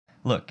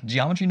Look,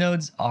 geometry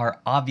nodes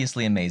are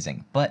obviously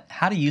amazing, but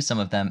how to use some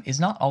of them is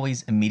not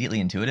always immediately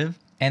intuitive,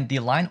 and the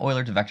Align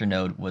Euler to Vector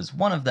node was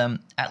one of them,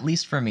 at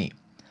least for me.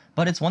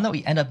 But it's one that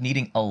we end up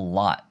needing a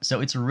lot,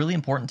 so it's really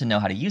important to know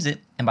how to use it,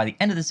 and by the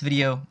end of this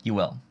video, you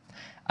will.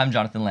 I'm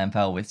Jonathan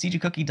Lampel with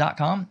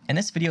cgcookie.com, and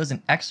this video is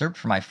an excerpt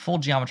from my full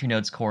geometry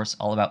nodes course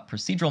all about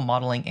procedural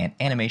modeling and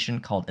animation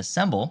called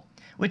Assemble,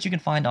 which you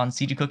can find on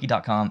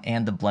cgcookie.com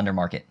and the Blender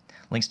Market.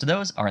 Links to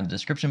those are in the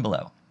description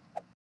below.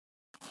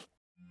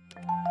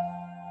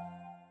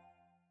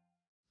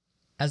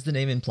 As the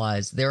name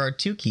implies, there are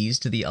two keys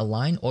to the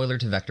Align Euler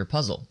to Vector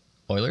puzzle,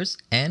 Eulers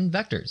and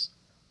vectors.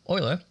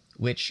 Euler,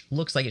 which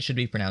looks like it should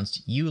be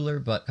pronounced Euler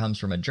but comes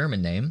from a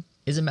German name,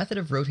 is a method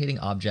of rotating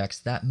objects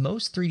that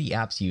most 3D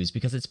apps use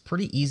because it's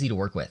pretty easy to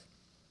work with.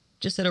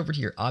 Just head over to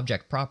your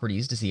object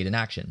properties to see it in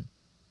action.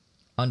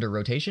 Under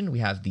rotation, we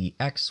have the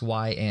X,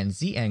 Y, and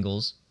Z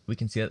angles. We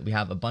can see that we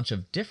have a bunch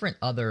of different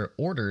other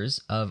orders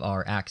of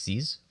our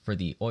axes for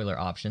the Euler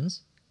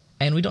options.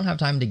 And we don't have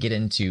time to get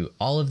into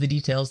all of the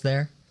details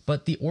there,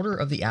 but the order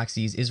of the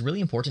axes is really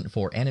important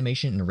for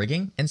animation and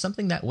rigging, and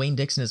something that Wayne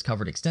Dixon has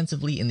covered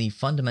extensively in the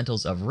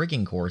Fundamentals of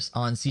Rigging course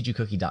on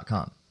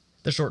cgcookie.com.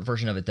 The short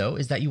version of it, though,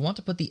 is that you want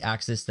to put the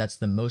axis that's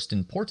the most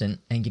important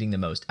and getting the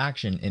most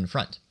action in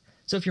front.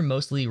 So if you're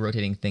mostly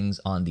rotating things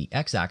on the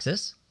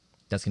x-axis,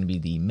 that's going to be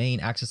the main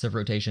axis of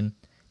rotation,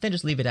 then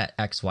just leave it at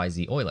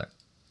XYZ Euler.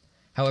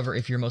 However,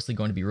 if you're mostly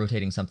going to be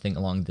rotating something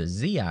along the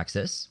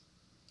z-axis,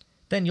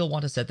 then you'll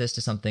want to set this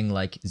to something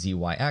like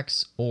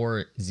ZYX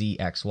or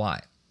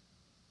ZXY.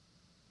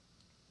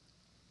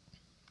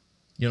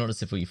 You'll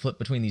notice if we flip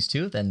between these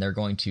two, then they're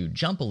going to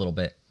jump a little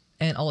bit,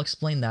 and I'll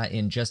explain that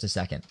in just a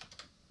second.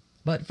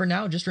 But for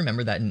now, just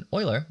remember that an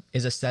Euler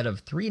is a set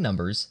of three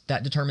numbers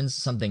that determines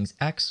something's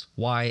x,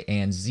 y,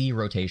 and z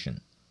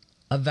rotation.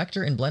 A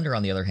vector in Blender,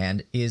 on the other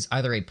hand, is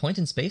either a point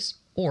in space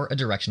or a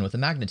direction with a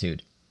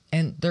magnitude,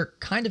 and they're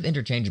kind of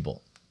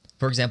interchangeable.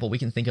 For example, we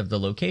can think of the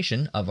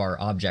location of our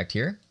object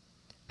here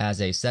as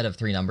a set of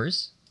three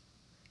numbers,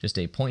 just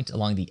a point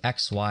along the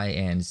x, y,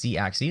 and z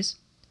axes.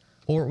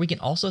 Or we can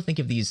also think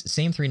of these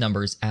same three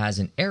numbers as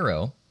an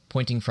arrow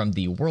pointing from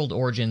the world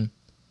origin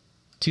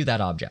to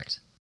that object.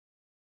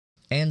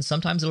 And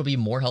sometimes it'll be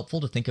more helpful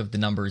to think of the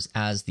numbers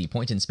as the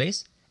point in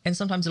space, and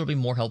sometimes it'll be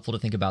more helpful to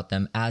think about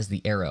them as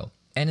the arrow.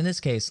 And in this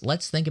case,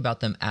 let's think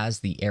about them as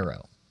the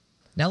arrow.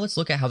 Now let's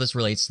look at how this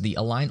relates to the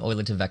Align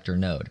Euler to Vector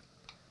node.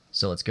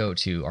 So let's go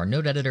to our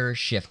node editor,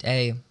 Shift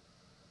A,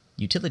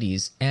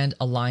 Utilities, and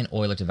Align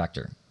Euler to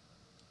Vector.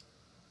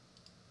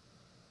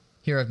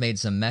 Here I've made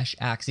some mesh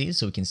axes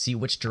so we can see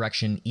which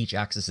direction each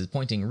axis is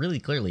pointing really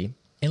clearly,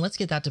 and let's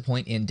get that to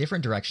point in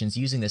different directions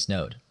using this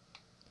node.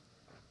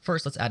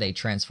 First, let's add a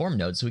transform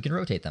node so we can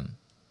rotate them.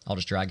 I'll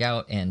just drag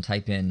out and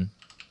type in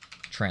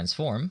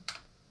transform,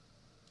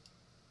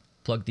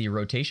 plug the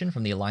rotation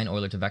from the Align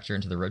Euler to Vector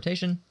into the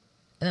rotation,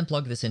 and then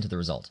plug this into the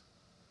result.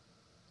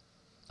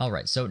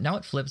 Alright, so now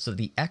it flips so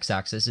the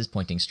x-axis is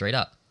pointing straight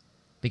up,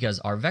 because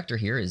our vector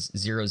here is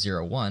 0,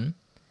 0, 1,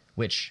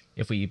 which,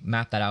 if we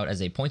map that out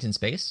as a point in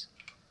space,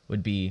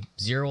 would be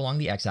 0 along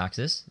the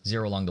x-axis,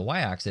 0 along the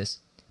y-axis,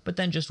 but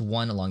then just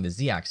 1 along the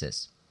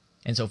z-axis.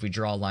 And so if we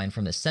draw a line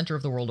from the center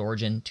of the world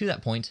origin to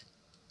that point,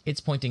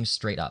 it's pointing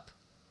straight up.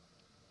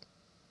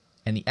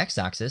 And the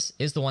x-axis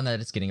is the one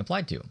that it's getting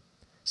applied to.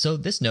 So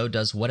this node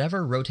does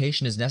whatever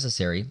rotation is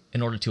necessary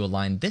in order to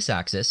align this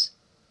axis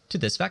to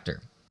this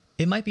vector.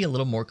 It might be a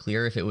little more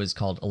clear if it was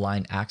called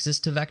Align Axis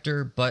to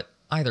Vector, but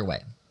either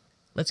way.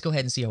 Let's go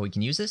ahead and see how we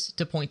can use this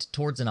to point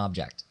towards an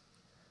object.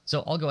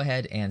 So I'll go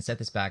ahead and set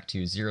this back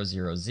to 0,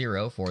 0,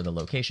 0 for the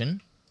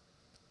location.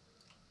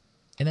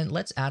 And then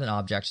let's add an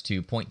object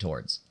to point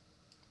towards.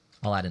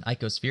 I'll add an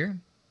icosphere,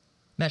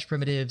 mesh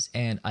primitives,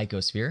 and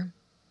icosphere.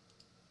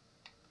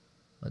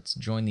 Let's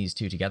join these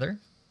two together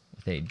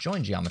with a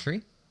join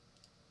geometry.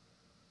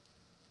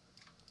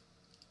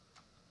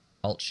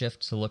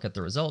 Alt-Shift to look at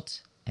the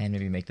result, and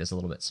maybe make this a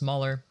little bit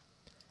smaller.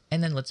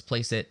 And then let's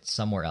place it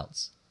somewhere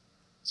else.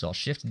 So I'll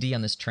Shift D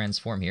on this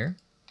transform here.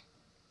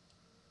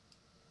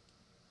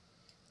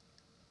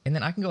 And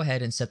then I can go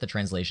ahead and set the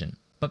translation.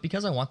 But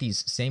because I want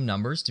these same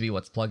numbers to be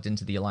what's plugged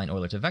into the Align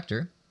Euler to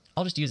Vector,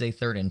 I'll just use a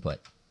third input.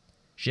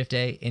 Shift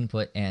A,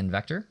 input, and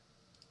vector.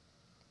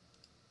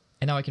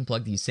 And now I can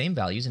plug these same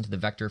values into the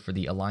vector for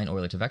the Align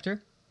Euler to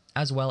Vector,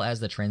 as well as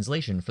the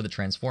translation for the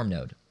transform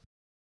node.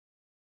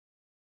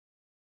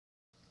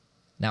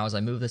 Now as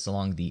I move this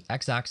along the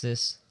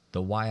x-axis,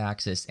 the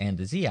y-axis, and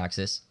the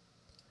z-axis,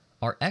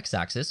 our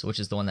x-axis, which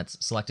is the one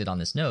that's selected on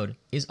this node,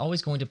 is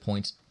always going to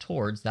point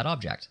towards that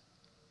object.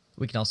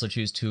 We can also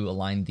choose to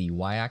align the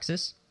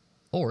y-axis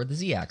or the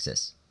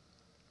z-axis.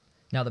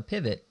 Now the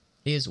pivot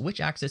is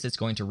which axis it's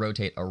going to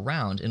rotate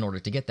around in order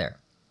to get there.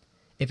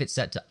 If it's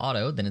set to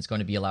auto, then it's going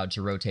to be allowed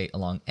to rotate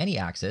along any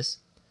axis,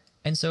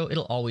 and so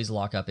it'll always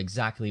lock up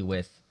exactly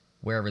with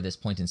wherever this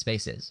point in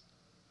space is.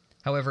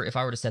 However, if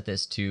I were to set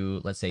this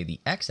to, let's say, the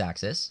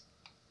x-axis,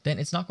 then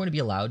it's not going to be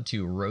allowed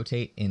to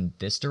rotate in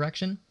this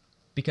direction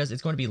because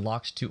it's going to be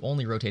locked to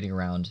only rotating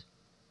around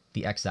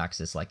the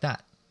x-axis like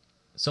that.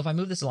 So if I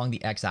move this along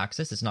the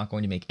x-axis, it's not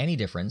going to make any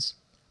difference,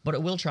 but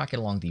it will track it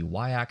along the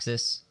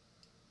y-axis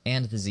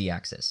and the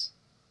z-axis.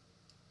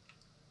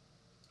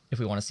 If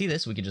we want to see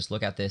this, we could just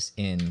look at this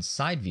in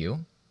side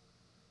view.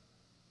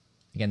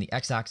 Again, the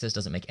x-axis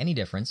doesn't make any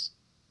difference,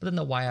 but then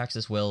the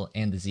y-axis will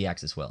and the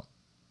z-axis will.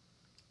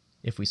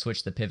 If we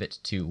switch the pivot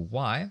to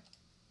y,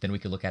 then we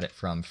could look at it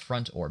from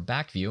front or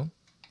back view,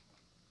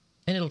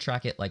 and it'll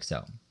track it like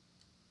so.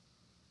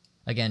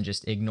 Again,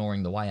 just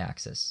ignoring the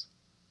y-axis.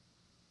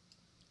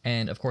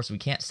 And of course we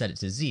can't set it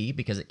to z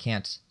because it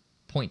can't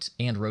point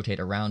and rotate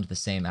around the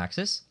same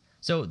axis,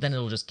 so then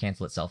it'll just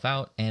cancel itself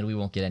out and we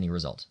won't get any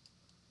result.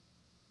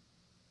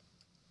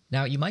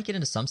 Now you might get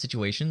into some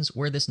situations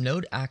where this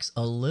node acts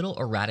a little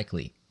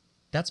erratically.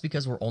 That's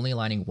because we're only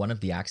aligning one of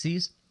the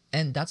axes,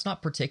 and that's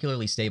not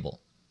particularly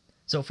stable.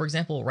 So for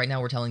example, right now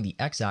we're telling the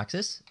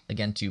x-axis,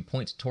 again, to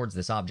point towards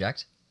this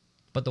object,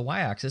 but the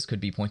y-axis could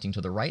be pointing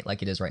to the right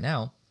like it is right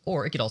now,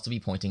 or it could also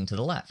be pointing to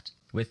the left,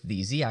 with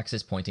the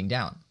z-axis pointing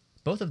down.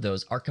 Both of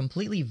those are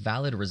completely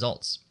valid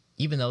results,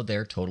 even though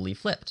they're totally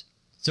flipped.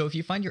 So if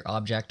you find your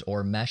object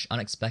or mesh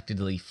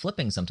unexpectedly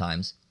flipping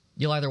sometimes,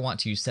 you'll either want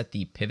to set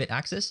the pivot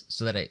axis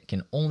so that it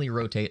can only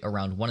rotate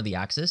around one of the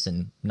axes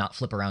and not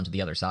flip around to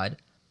the other side,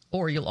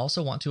 or you'll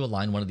also want to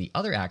align one of the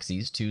other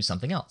axes to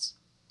something else.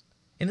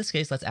 In this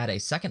case, let's add a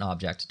second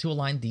object to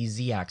align the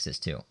z-axis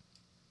to.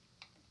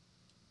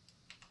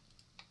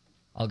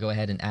 I'll go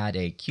ahead and add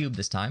a cube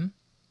this time.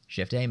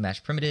 Shift-A,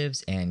 Mesh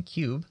Primitives, and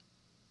Cube.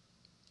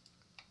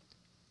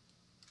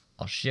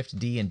 I'll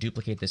Shift-D and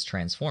duplicate this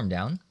transform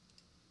down.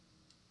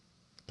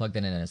 Plug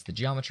that in as the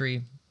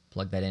geometry.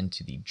 Plug that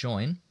into the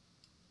join.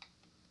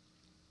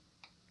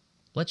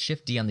 Let's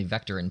Shift-D on the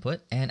vector input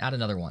and add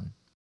another one.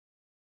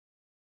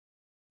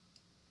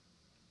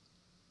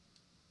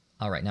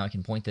 All right, now I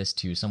can point this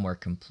to somewhere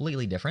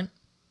completely different.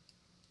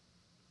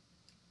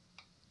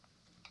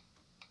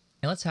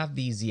 And let's have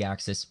the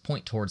z-axis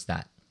point towards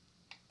that.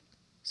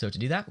 So to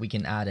do that, we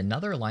can add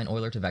another Align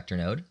Euler to vector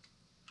node.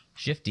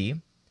 Shift-D,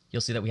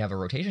 you'll see that we have a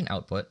rotation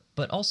output,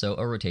 but also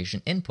a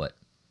rotation input.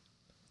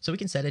 So we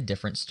can set a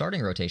different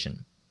starting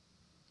rotation.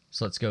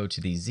 So let's go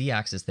to the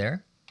z-axis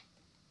there,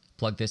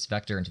 plug this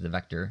vector into the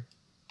vector,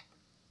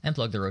 and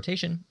plug the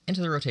rotation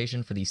into the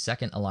rotation for the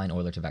second Align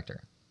Euler to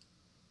vector.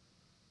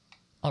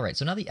 All right,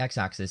 so now the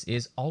x-axis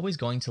is always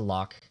going to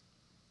lock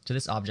to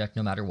this object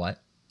no matter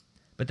what,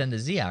 but then the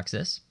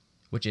z-axis,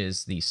 which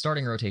is the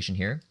starting rotation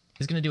here,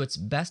 is going to do its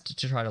best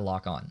to try to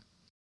lock on.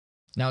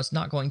 Now it's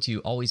not going to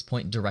always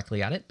point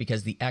directly at it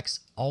because the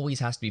x always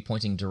has to be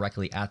pointing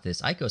directly at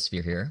this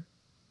icosphere here,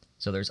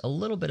 so there's a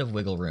little bit of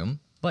wiggle room,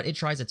 but it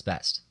tries its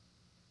best.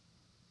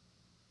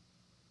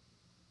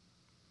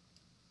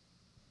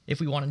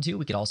 If we wanted to,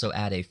 we could also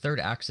add a third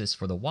axis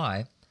for the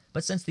y,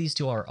 but since these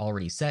two are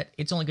already set,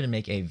 it's only going to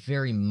make a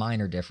very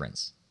minor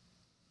difference.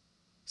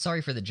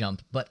 Sorry for the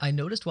jump, but I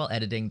noticed while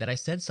editing that I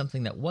said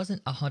something that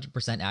wasn't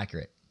 100%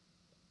 accurate.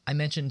 I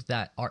mentioned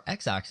that our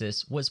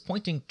x-axis was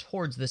pointing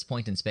towards this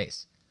point in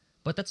space,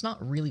 but that's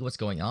not really what's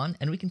going on,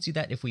 and we can see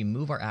that if we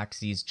move our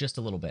axes just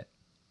a little bit.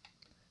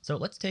 So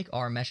let's take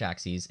our mesh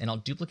axes, and I'll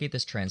duplicate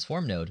this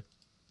transform node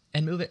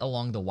and move it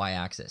along the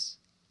y-axis.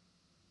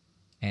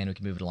 And we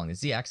can move it along the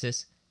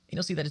z-axis, and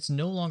you'll see that it's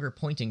no longer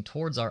pointing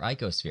towards our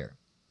icosphere,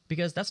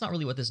 because that's not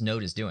really what this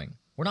node is doing.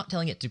 We're not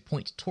telling it to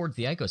point towards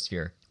the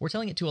icosphere, we're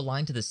telling it to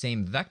align to the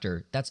same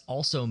vector that's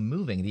also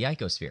moving the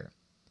icosphere.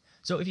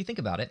 So if you think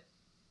about it,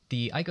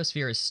 the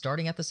icosphere is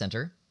starting at the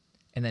center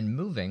and then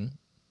moving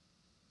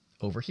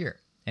over here.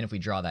 And if we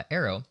draw that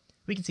arrow,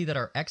 we can see that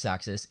our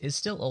x-axis is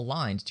still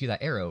aligned to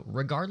that arrow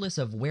regardless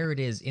of where it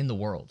is in the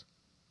world.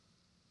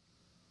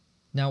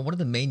 Now, one of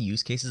the main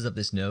use cases of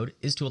this node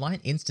is to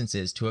align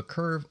instances to a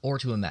curve or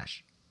to a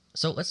mesh.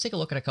 So let's take a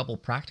look at a couple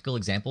practical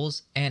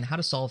examples and how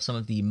to solve some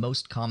of the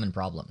most common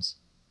problems.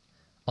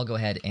 I'll go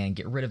ahead and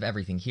get rid of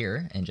everything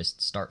here and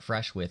just start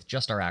fresh with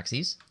just our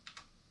axes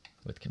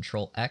with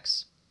Control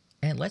X.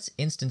 And let's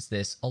instance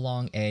this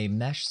along a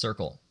mesh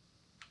circle.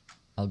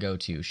 I'll go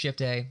to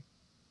Shift-A,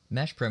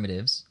 Mesh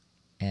Primitives,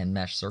 and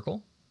Mesh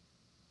Circle.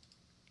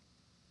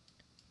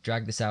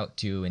 Drag this out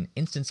to an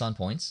instance on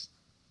points,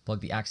 plug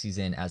the axes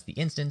in as the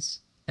instance,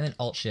 and then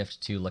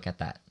Alt-Shift to look at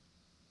that.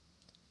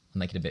 I'll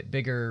make it a bit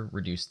bigger,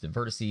 reduce the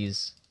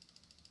vertices,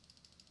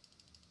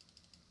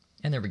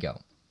 and there we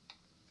go.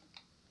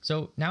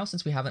 So now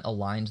since we haven't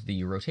aligned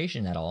the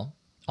rotation at all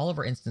of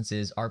our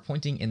instances are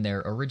pointing in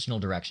their original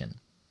direction.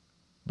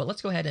 But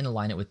let's go ahead and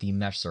align it with the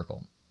mesh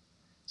circle.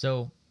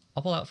 So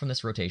I'll pull out from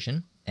this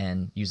rotation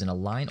and use an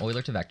Align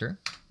Euler to vector.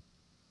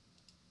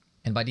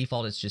 And by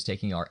default, it's just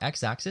taking our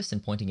x-axis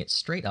and pointing it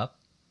straight up.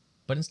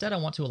 But instead, I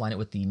want to align it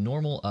with the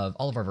normal of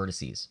all of our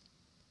vertices.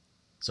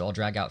 So I'll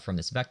drag out from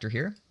this vector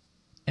here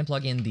and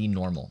plug in the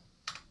normal.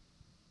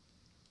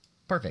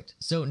 Perfect.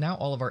 So now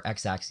all of our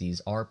x-axes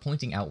are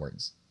pointing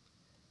outwards.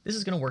 This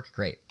is going to work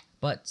great,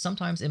 but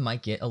sometimes it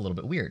might get a little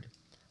bit weird.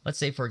 Let's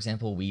say, for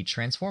example, we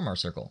transform our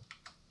circle.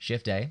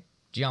 Shift-A,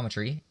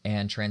 Geometry,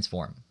 and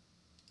Transform.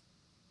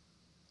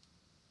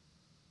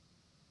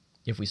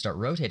 If we start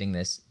rotating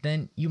this,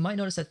 then you might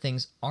notice that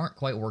things aren't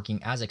quite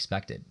working as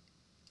expected.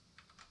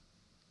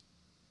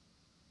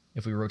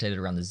 If we rotate it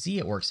around the Z,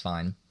 it works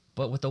fine,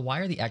 but with the Y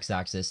or the X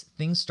axis,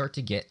 things start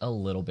to get a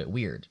little bit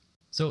weird.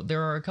 So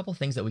there are a couple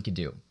things that we could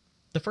do.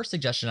 The first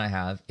suggestion I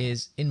have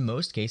is, in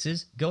most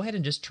cases, go ahead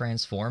and just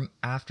transform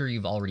after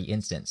you've already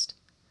instanced.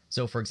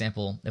 So for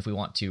example, if we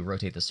want to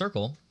rotate the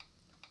circle,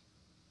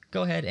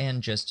 go ahead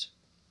and just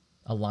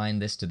align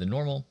this to the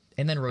normal,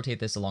 and then rotate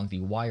this along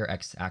the Y or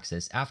X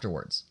axis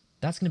afterwards.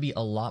 That's going to be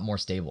a lot more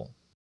stable.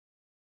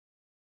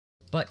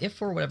 But if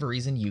for whatever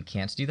reason you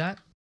can't do that,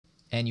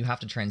 and you have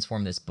to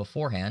transform this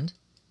beforehand,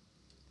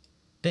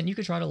 then you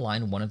could try to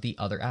align one of the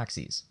other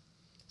axes.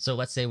 So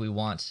let's say we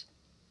want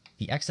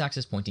the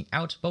x-axis pointing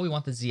out, but we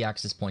want the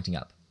z-axis pointing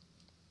up.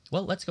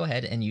 Well, let's go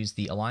ahead and use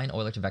the Align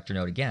Euler to Vector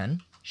node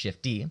again,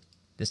 Shift-D,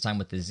 this time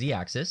with the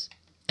z-axis,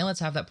 and let's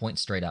have that point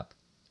straight up.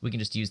 We can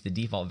just use the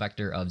default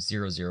vector of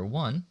 0, 0,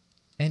 1,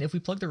 and if we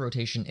plug the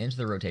rotation into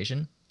the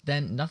rotation,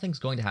 then nothing's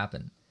going to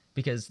happen,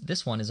 because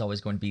this one is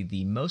always going to be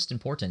the most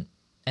important,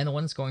 and the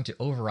one that's going to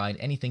override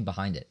anything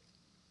behind it.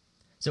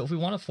 So if we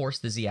want to force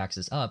the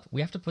z-axis up, we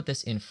have to put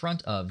this in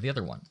front of the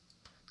other one.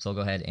 So I'll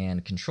go ahead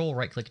and Control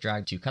right-click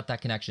drag to cut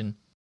that connection,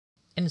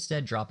 and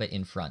instead drop it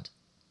in front.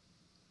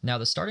 Now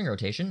the starting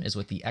rotation is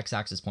with the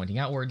x-axis pointing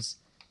outwards,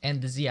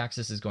 and the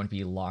z-axis is going to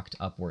be locked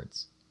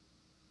upwards.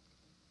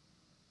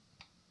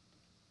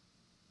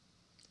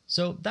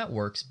 So that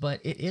works,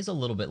 but it is a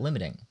little bit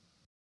limiting.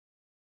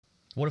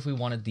 What if we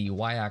wanted the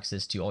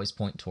y-axis to always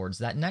point towards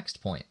that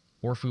next point?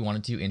 Or if we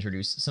wanted to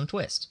introduce some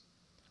twist?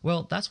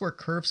 Well, that's where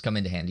curves come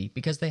into handy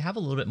because they have a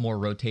little bit more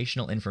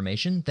rotational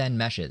information than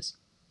meshes.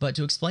 But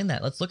to explain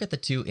that, let's look at the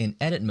two in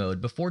edit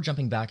mode before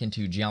jumping back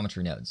into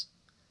geometry nodes.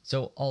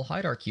 So I'll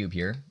hide our cube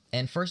here,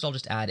 and first I'll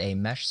just add a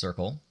mesh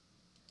circle,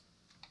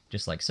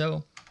 just like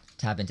so,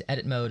 tab into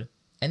edit mode,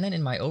 and then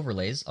in my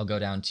overlays, I'll go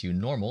down to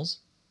normals,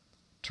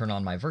 turn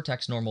on my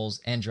vertex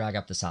normals, and drag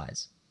up the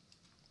size.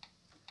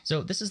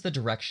 So this is the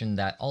direction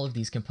that all of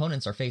these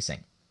components are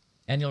facing,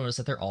 and you'll notice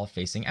that they're all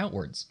facing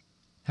outwards.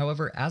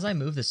 However, as I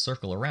move this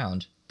circle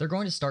around, they're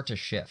going to start to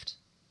shift.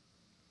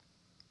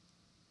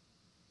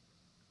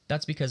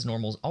 That's because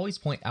normals always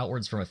point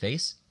outwards from a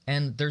face,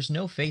 and there's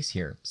no face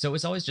here, so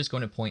it's always just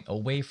going to point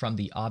away from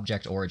the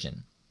object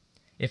origin.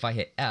 If I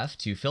hit F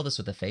to fill this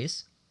with a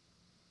face,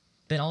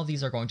 then all of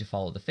these are going to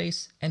follow the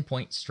face and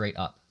point straight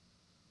up.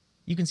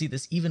 You can see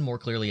this even more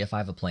clearly if I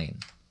have a plane.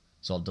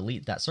 So I'll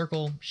delete that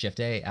circle, Shift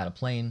A, add a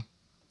plane.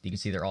 You can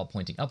see they're all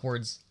pointing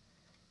upwards.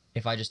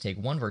 If I just take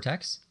one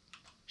vertex,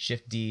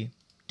 Shift D,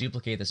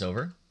 duplicate this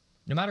over,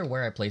 no matter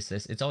where I place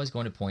this, it's always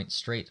going to point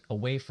straight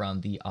away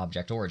from the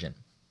object origin.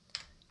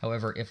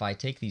 However, if I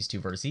take these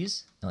two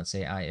vertices, and let's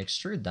say I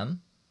extrude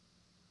them,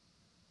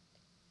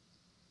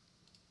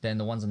 then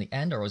the ones on the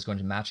end are always going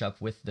to match up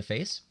with the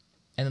face,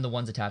 and then the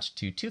ones attached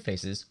to two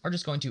faces are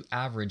just going to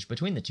average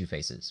between the two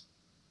faces.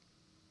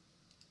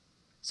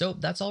 So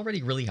that's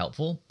already really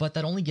helpful, but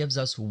that only gives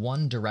us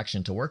one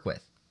direction to work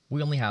with.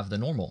 We only have the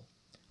normal,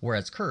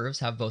 whereas curves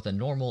have both a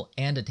normal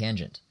and a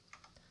tangent.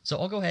 So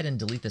I'll go ahead and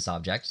delete this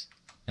object,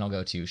 and I'll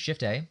go to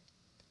Shift A,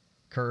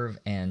 Curve,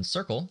 and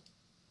Circle,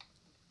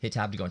 hit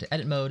Tab to go into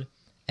edit mode,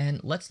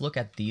 and let's look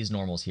at these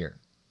normals here.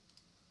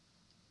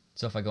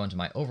 So if I go into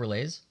my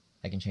overlays,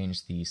 I can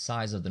change the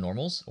size of the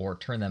normals or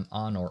turn them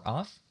on or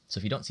off. So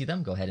if you don't see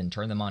them, go ahead and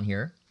turn them on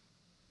here.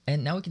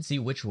 And now we can see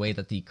which way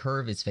that the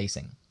curve is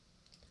facing.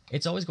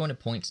 It's always going to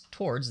point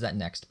towards that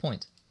next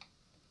point.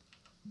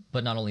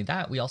 But not only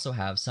that, we also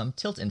have some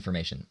tilt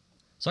information.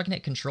 So I can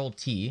hit Control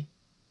T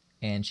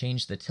and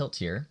change the tilt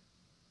here.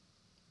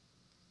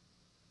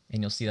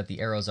 And you'll see that the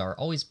arrows are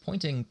always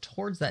pointing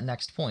towards that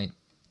next point,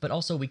 but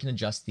also we can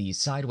adjust the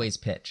sideways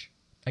pitch.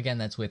 Again,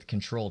 that's with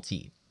Control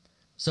T.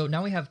 So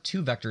now we have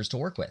two vectors to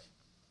work with.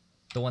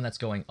 The one that's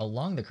going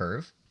along the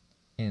curve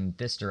in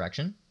this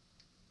direction,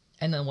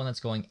 and then one that's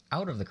going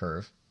out of the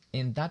curve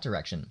in that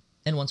direction.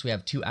 And once we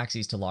have two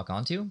axes to lock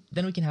onto,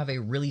 then we can have a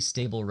really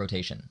stable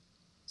rotation.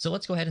 So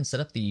let's go ahead and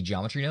set up the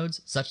geometry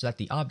nodes such that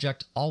the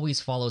object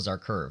always follows our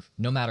curve,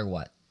 no matter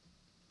what.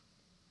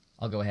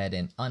 I'll go ahead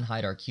and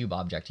unhide our cube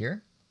object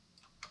here.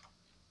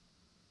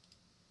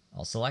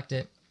 I'll select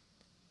it,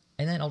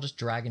 and then I'll just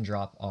drag and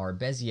drop our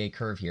Bezier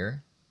curve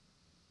here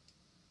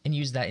and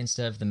use that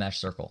instead of the mesh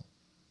circle.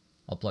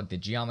 I'll plug the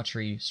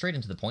geometry straight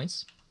into the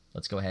points.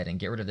 Let's go ahead and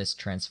get rid of this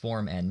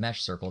transform and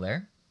mesh circle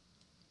there.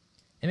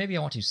 And maybe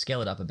I want to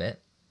scale it up a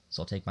bit.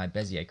 So I'll take my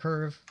Bezier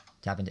curve,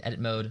 tap into edit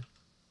mode.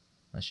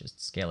 Let's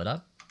just scale it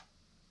up.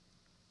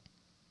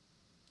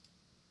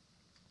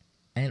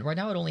 And right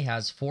now it only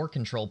has 4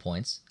 control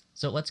points.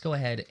 So let's go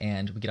ahead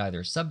and we could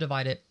either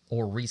subdivide it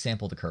or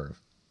resample the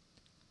curve.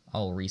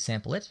 I'll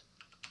resample it.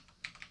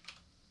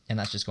 And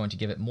that's just going to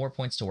give it more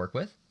points to work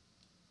with.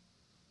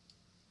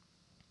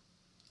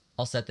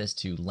 I'll set this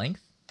to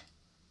length,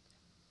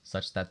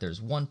 such that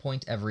there's 1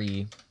 point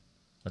every,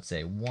 let's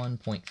say,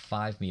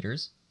 1.5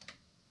 meters.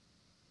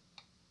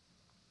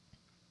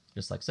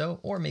 Just like so,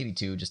 or maybe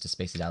 2, just to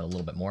space it out a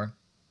little bit more.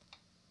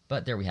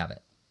 But there we have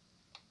it.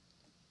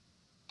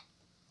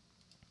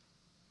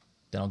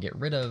 Then I'll get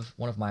rid of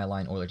one of my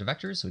Align Euler to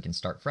vectors so we can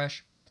start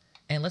fresh.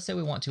 And let's say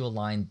we want to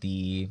align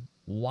the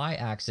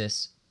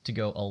y-axis to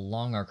go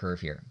along our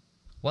curve here.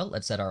 Well,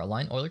 let's set our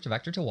Align Euler to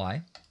vector to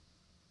y.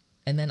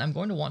 And then I'm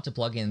going to want to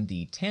plug in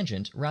the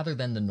tangent rather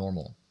than the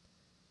normal,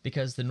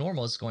 because the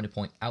normal is going to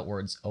point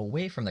outwards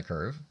away from the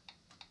curve,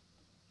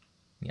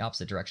 in the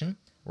opposite direction,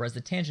 whereas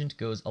the tangent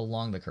goes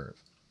along the curve.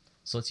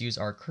 So let's use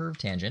our curve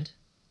tangent,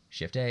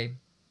 Shift A,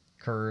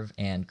 curve,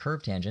 and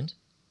curve tangent.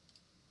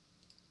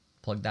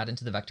 Plug that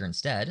into the vector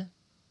instead.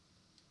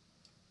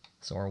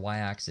 So our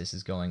y-axis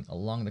is going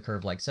along the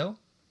curve like so.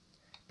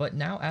 But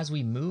now as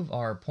we move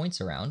our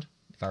points around,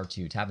 if I were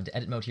to tab into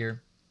edit mode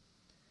here,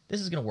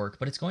 this is going to work,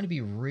 but it's going to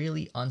be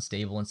really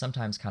unstable and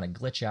sometimes kind of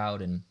glitch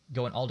out and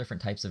go in all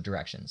different types of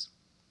directions.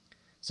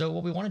 So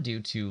what we want to do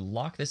to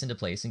lock this into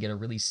place and get a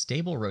really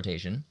stable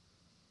rotation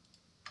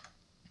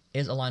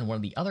is align one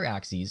of the other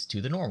axes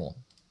to the normal.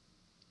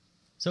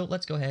 So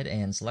let's go ahead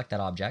and select that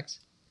object,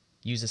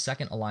 use a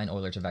second Align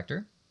Euler to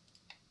vector,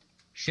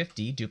 Shift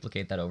D,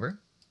 duplicate that over,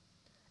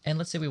 and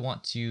let's say we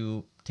want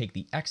to take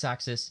the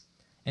x-axis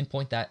and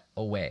point that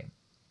away.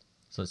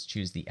 So let's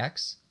choose the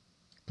x,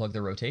 plug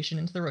the rotation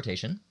into the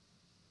rotation,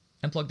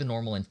 and plug the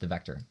normal into the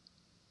vector.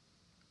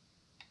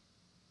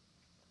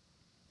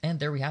 And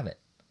there we have it.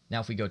 Now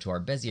if we go to our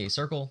Bezier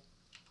circle,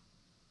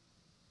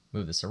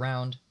 move this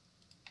around,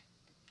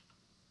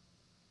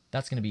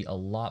 that's going to be a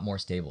lot more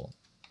stable.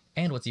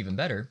 And what's even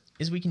better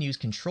is we can use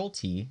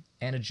Control-T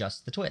and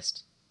adjust the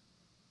twist.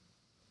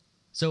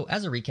 So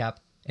as a recap,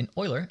 an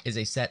Euler is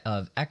a set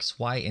of x,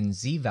 y, and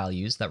z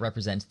values that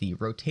represent the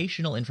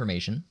rotational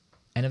information,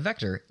 and a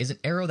vector is an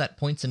arrow that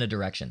points in a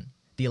direction.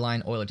 The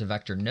Align Euler to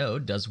vector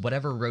node does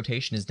whatever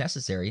rotation is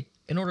necessary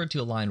in order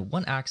to align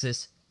one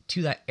axis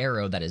to that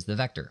arrow that is the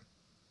vector.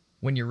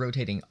 When you're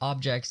rotating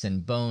objects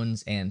and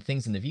bones and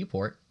things in the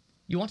viewport,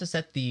 you want to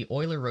set the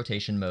Euler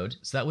rotation mode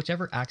so that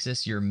whichever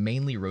axis you're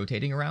mainly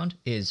rotating around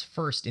is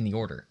first in the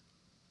order.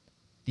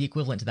 The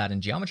equivalent to that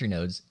in geometry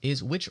nodes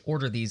is which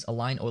order these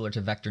Align Euler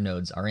to vector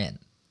nodes are in.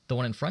 The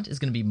one in front is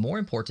going to be more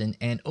important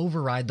and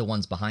override the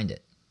ones behind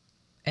it.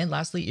 And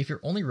lastly, if you're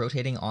only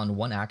rotating on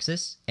one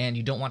axis and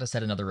you don't want to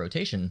set another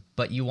rotation,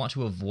 but you want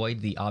to avoid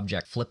the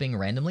object flipping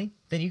randomly,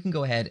 then you can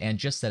go ahead and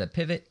just set a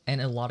pivot,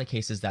 and in a lot of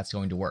cases that's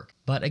going to work.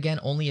 But again,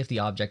 only if the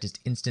object is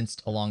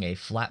instanced along a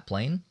flat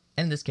plane,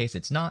 and in this case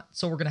it's not,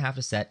 so we're going to have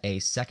to set a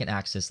second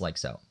axis like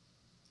so.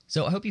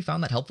 So I hope you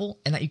found that helpful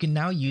and that you can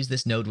now use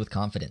this node with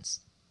confidence.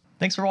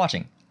 Thanks for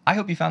watching. I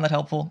hope you found that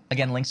helpful.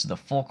 Again, links to the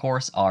full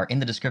course are in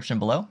the description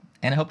below,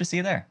 and I hope to see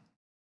you there.